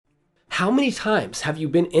How many times have you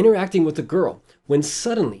been interacting with a girl when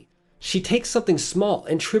suddenly she takes something small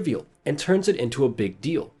and trivial and turns it into a big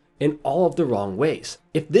deal in all of the wrong ways?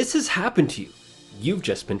 If this has happened to you, you've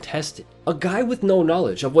just been tested. A guy with no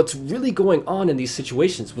knowledge of what's really going on in these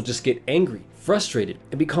situations will just get angry, frustrated,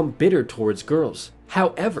 and become bitter towards girls.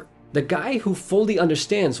 However, the guy who fully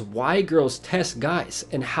understands why girls test guys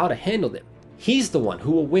and how to handle them, he's the one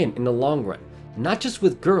who will win in the long run, not just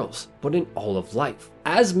with girls, but in all of life.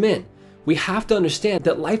 As men, we have to understand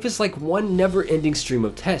that life is like one never-ending stream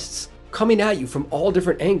of tests, coming at you from all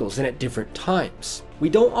different angles and at different times. We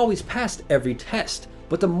don't always pass every test,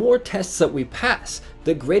 but the more tests that we pass,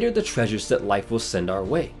 the greater the treasures that life will send our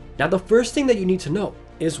way. Now, the first thing that you need to know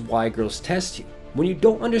is why girls test you. When you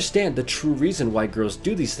don't understand the true reason why girls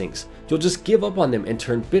do these things, you'll just give up on them and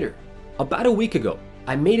turn bitter. About a week ago,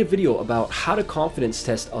 I made a video about how to confidence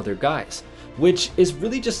test other guys, which is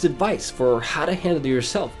really just advice for how to handle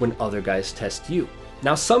yourself when other guys test you.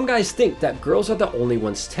 Now, some guys think that girls are the only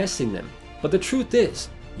ones testing them, but the truth is,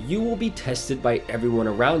 you will be tested by everyone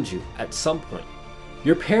around you at some point.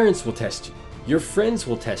 Your parents will test you, your friends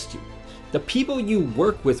will test you, the people you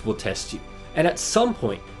work with will test you, and at some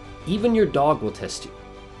point, even your dog will test you.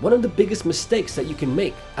 One of the biggest mistakes that you can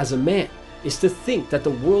make as a man is to think that the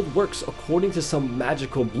world works according to some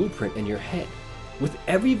magical blueprint in your head. With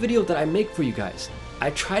every video that I make for you guys,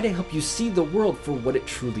 I try to help you see the world for what it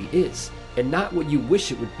truly is, and not what you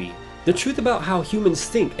wish it would be. The truth about how humans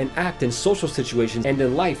think and act in social situations and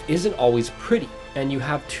in life isn't always pretty, and you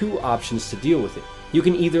have two options to deal with it. You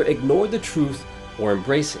can either ignore the truth or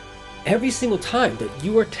embrace it. Every single time that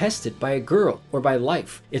you are tested by a girl or by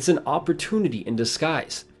life, it's an opportunity in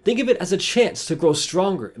disguise. Think of it as a chance to grow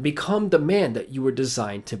stronger and become the man that you were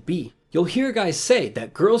designed to be. You'll hear guys say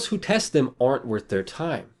that girls who test them aren't worth their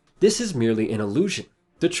time. This is merely an illusion.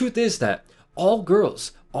 The truth is that all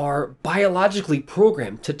girls are biologically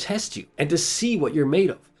programmed to test you and to see what you're made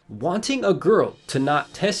of. Wanting a girl to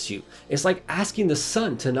not test you is like asking the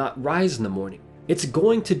sun to not rise in the morning. It's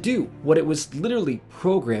going to do what it was literally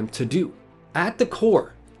programmed to do. At the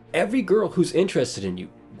core, every girl who's interested in you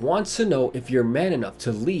wants to know if you're man enough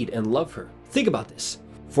to lead and love her. Think about this.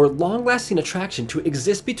 For long-lasting attraction to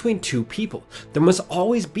exist between two people, there must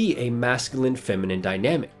always be a masculine-feminine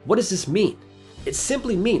dynamic. What does this mean? It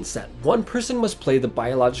simply means that one person must play the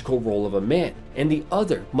biological role of a man, and the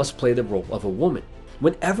other must play the role of a woman.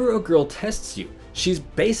 Whenever a girl tests you, she's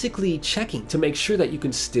basically checking to make sure that you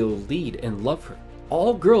can still lead and love her.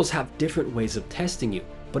 All girls have different ways of testing you,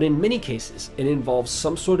 but in many cases, it involves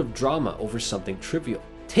some sort of drama over something trivial.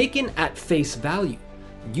 Taken at face value,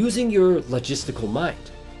 using your logistical mind,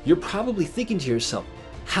 you're probably thinking to yourself,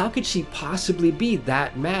 how could she possibly be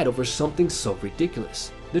that mad over something so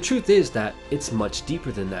ridiculous? The truth is that it's much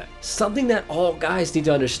deeper than that. Something that all guys need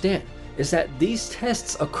to understand is that these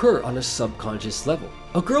tests occur on a subconscious level.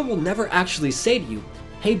 A girl will never actually say to you,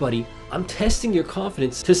 hey buddy, I'm testing your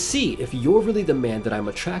confidence to see if you're really the man that I'm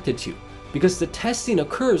attracted to, because the testing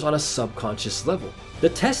occurs on a subconscious level. The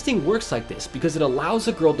testing works like this because it allows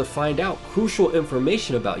a girl to find out crucial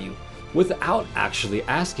information about you without actually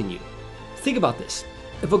asking you. Think about this.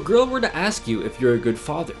 If a girl were to ask you if you're a good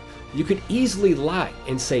father, you could easily lie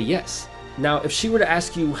and say yes. Now, if she were to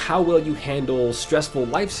ask you how well you handle stressful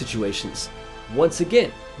life situations, once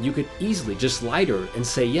again, you could easily just lie to her and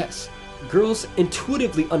say yes. Girls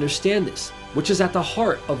intuitively understand this, which is at the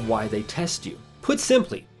heart of why they test you. Put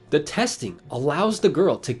simply, the testing allows the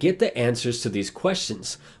girl to get the answers to these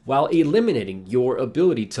questions while eliminating your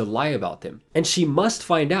ability to lie about them. And she must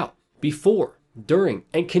find out before, during,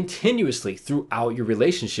 and continuously throughout your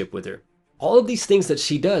relationship with her. All of these things that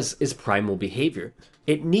she does is primal behavior.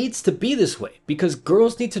 It needs to be this way because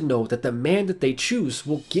girls need to know that the man that they choose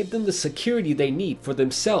will give them the security they need for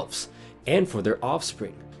themselves and for their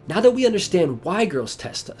offspring. Now that we understand why girls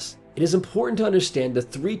test us, it is important to understand the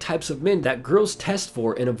three types of men that girls test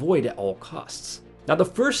for and avoid at all costs. Now, the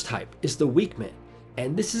first type is the weak man,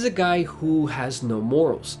 and this is a guy who has no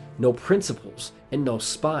morals, no principles, and no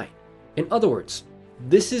spine. In other words,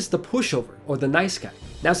 this is the pushover or the nice guy.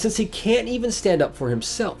 Now, since he can't even stand up for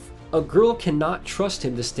himself, a girl cannot trust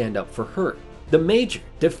him to stand up for her. The major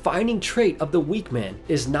defining trait of the weak man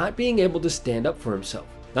is not being able to stand up for himself.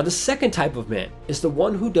 Now, the second type of man is the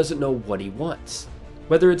one who doesn't know what he wants.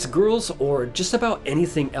 Whether it's girls or just about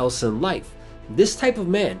anything else in life, this type of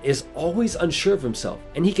man is always unsure of himself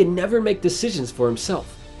and he can never make decisions for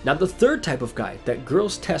himself. Now, the third type of guy that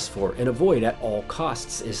girls test for and avoid at all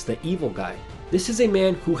costs is the evil guy. This is a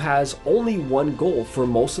man who has only one goal for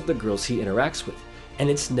most of the girls he interacts with, and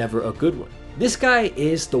it's never a good one. This guy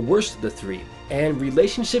is the worst of the three, and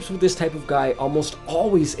relationships with this type of guy almost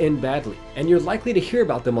always end badly, and you're likely to hear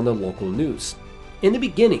about them on the local news. In the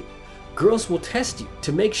beginning, girls will test you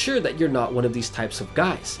to make sure that you're not one of these types of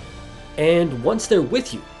guys. And once they're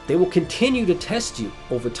with you, they will continue to test you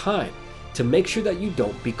over time to make sure that you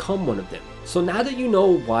don't become one of them. So now that you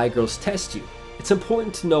know why girls test you, it's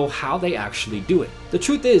important to know how they actually do it. The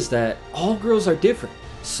truth is that all girls are different,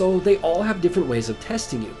 so they all have different ways of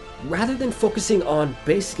testing you. Rather than focusing on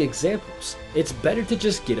basic examples, it's better to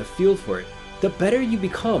just get a feel for it. The better you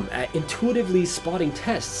become at intuitively spotting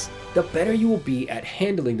tests, the better you will be at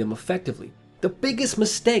handling them effectively. The biggest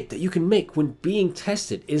mistake that you can make when being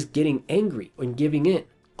tested is getting angry and giving in.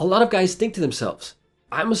 A lot of guys think to themselves,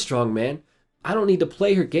 I'm a strong man, I don't need to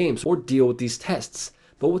play her games or deal with these tests.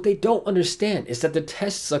 But what they don't understand is that the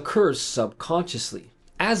tests occur subconsciously.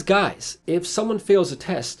 As guys, if someone fails a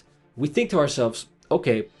test, we think to ourselves,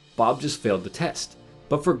 okay, Bob just failed the test.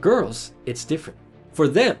 But for girls, it's different. For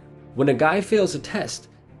them, when a guy fails a test,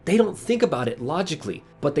 they don't think about it logically,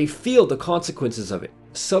 but they feel the consequences of it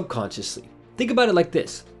subconsciously. Think about it like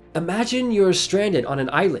this. Imagine you're stranded on an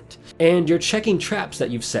island and you're checking traps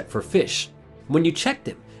that you've set for fish. When you check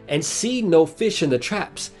them and see no fish in the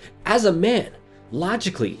traps, as a man,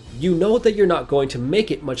 logically, you know that you're not going to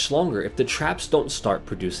make it much longer if the traps don't start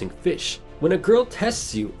producing fish. When a girl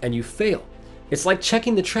tests you and you fail, it's like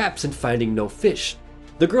checking the traps and finding no fish.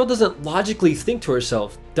 The girl doesn't logically think to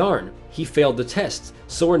herself, darn, he failed the test,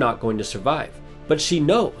 so we're not going to survive. But she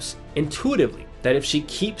knows, intuitively, that if she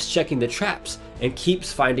keeps checking the traps and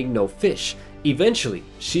keeps finding no fish, eventually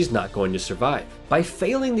she's not going to survive. By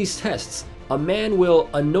failing these tests, a man will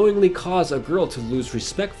unknowingly cause a girl to lose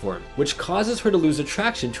respect for him, which causes her to lose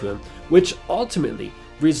attraction to him, which ultimately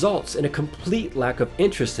results in a complete lack of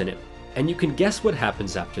interest in him. And you can guess what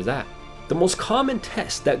happens after that. The most common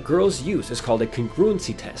test that girls use is called a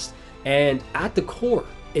congruency test, and at the core,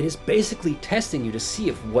 it is basically testing you to see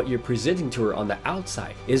if what you're presenting to her on the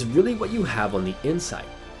outside is really what you have on the inside.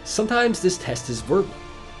 Sometimes this test is verbal,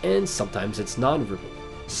 and sometimes it's non-verbal.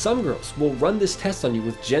 Some girls will run this test on you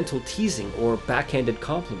with gentle teasing or backhanded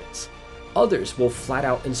compliments. Others will flat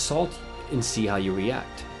out insult you and see how you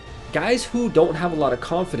react. Guys who don't have a lot of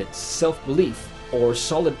confidence, self-belief, or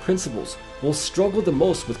solid principles will struggle the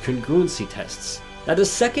most with congruency tests. Now, the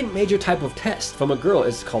second major type of test from a girl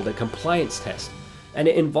is called a compliance test, and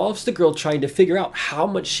it involves the girl trying to figure out how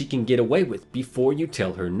much she can get away with before you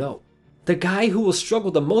tell her no. The guy who will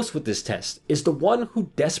struggle the most with this test is the one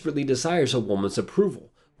who desperately desires a woman's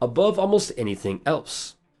approval above almost anything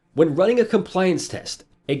else. When running a compliance test,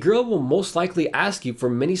 a girl will most likely ask you for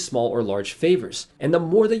many small or large favors, and the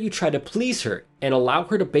more that you try to please her and allow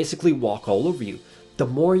her to basically walk all over you, the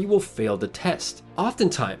more you will fail the test.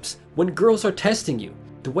 Oftentimes, when girls are testing you,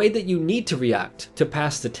 the way that you need to react to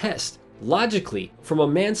pass the test, logically, from a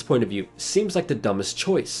man's point of view, seems like the dumbest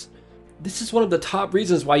choice. This is one of the top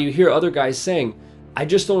reasons why you hear other guys saying, I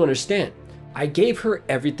just don't understand. I gave her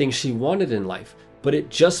everything she wanted in life, but it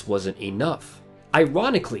just wasn't enough.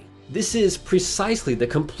 Ironically, this is precisely the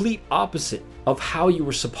complete opposite of how you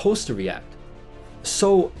were supposed to react.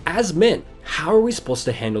 So, as men, how are we supposed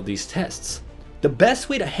to handle these tests? The best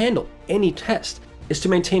way to handle any test is to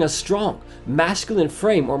maintain a strong, masculine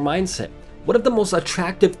frame or mindset. One of the most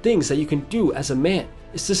attractive things that you can do as a man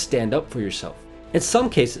is to stand up for yourself. In some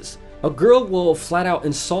cases, a girl will flat out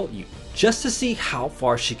insult you just to see how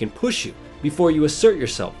far she can push you before you assert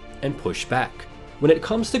yourself and push back. When it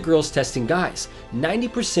comes to girls testing guys,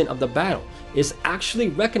 90% of the battle is actually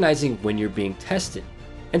recognizing when you're being tested.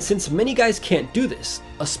 And since many guys can't do this,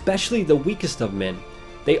 especially the weakest of men,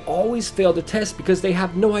 they always fail the test because they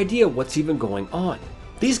have no idea what's even going on.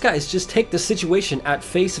 These guys just take the situation at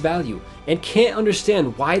face value and can't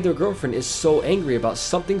understand why their girlfriend is so angry about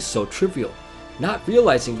something so trivial, not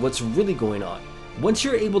realizing what's really going on. Once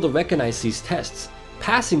you're able to recognize these tests,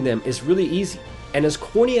 passing them is really easy. And as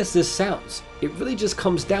corny as this sounds, it really just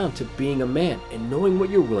comes down to being a man and knowing what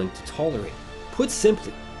you're willing to tolerate. Put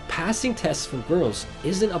simply, passing tests from girls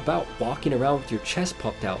isn't about walking around with your chest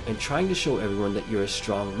puffed out and trying to show everyone that you're a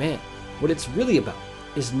strong man. What it's really about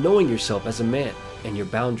is knowing yourself as a man and your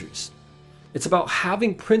boundaries. It's about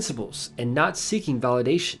having principles and not seeking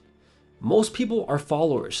validation. Most people are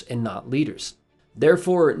followers and not leaders.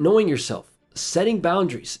 Therefore, knowing yourself, setting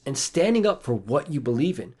boundaries, and standing up for what you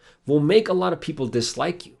believe in will make a lot of people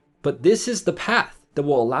dislike you. But this is the path that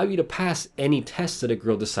will allow you to pass any test that a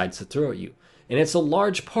girl decides to throw at you. And it's a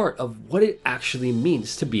large part of what it actually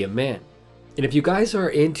means to be a man. And if you guys are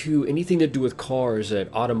into anything to do with cars and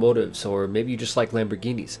automotives, or maybe you just like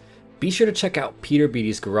Lamborghinis, be sure to check out Peter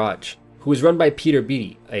Beatty's Garage. who is run by Peter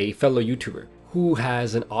Beattie, a fellow YouTuber who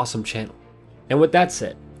has an awesome channel. And with that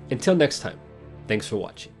said, until next time, thanks for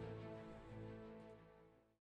watching.